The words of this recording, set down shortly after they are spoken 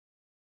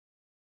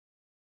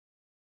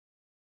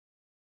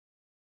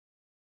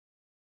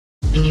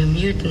And you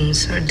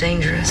mutants are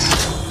dangerous.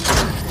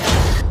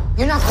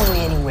 You're not going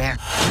anywhere.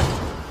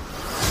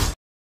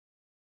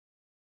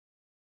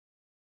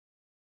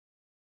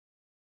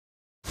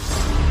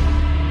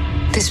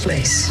 This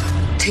place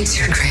Takes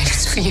your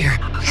greatest fear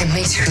and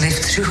makes you live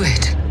through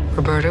it.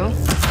 Roberto,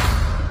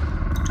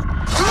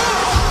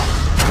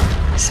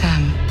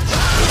 Sam,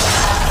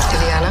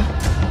 Liliana,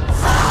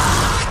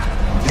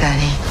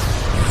 Danny,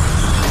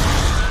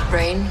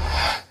 Rain.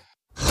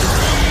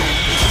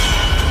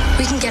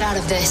 We can get out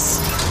of this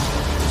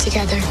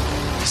together.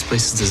 This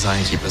place is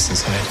designed to keep us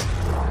inside.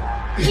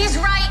 He's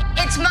right.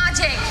 It's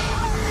magic.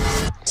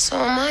 So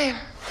am I.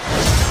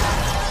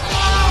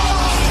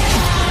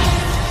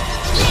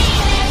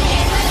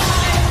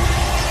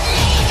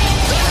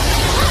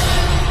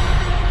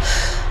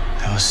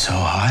 That was so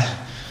hot.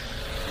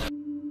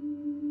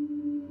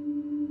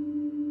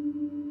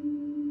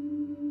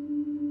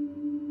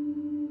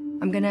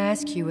 I'm gonna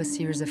ask you a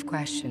series of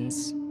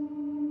questions.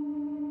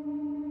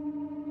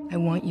 I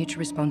want you to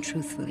respond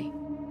truthfully.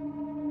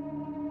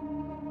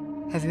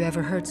 Have you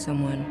ever hurt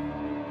someone?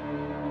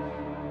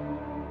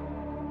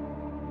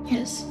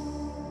 Yes.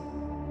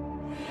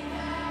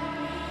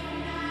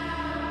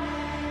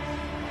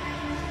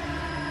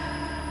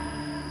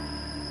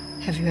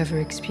 Have you ever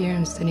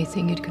experienced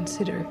anything you'd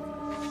consider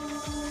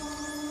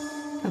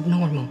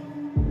abnormal?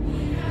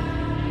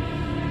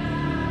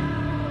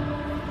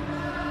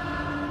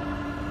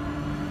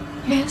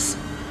 Yes.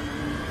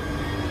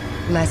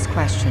 Last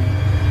question.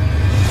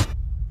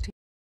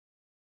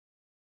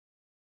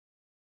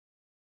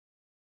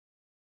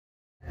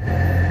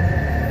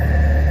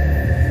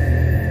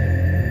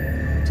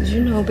 Did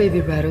you know baby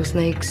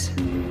rattlesnakes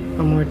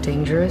are more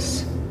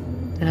dangerous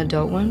than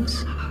adult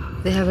ones?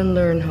 They haven't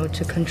learned how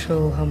to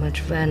control how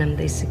much venom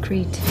they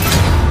secrete.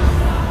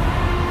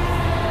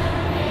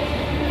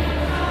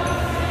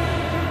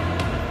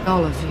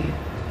 All of you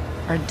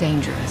are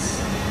dangerous.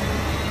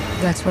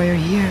 That's why you're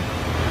here.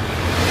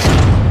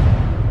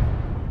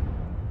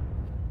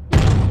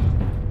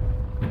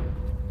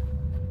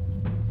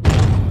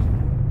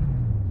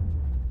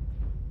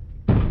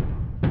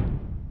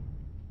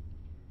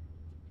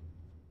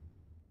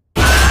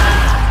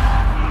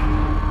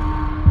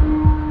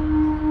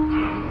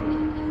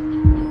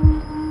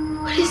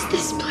 What is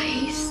this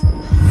place?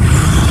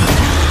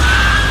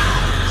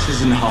 This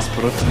isn't a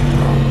hospital.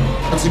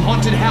 It's a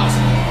haunted house.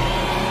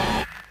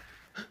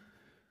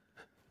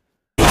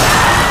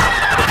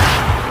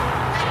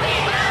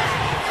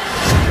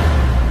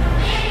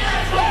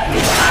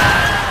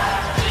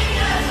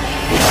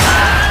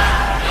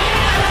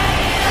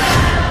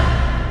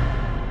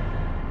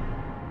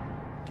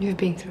 You've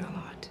been through a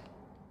lot.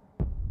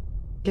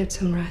 Get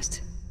some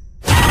rest.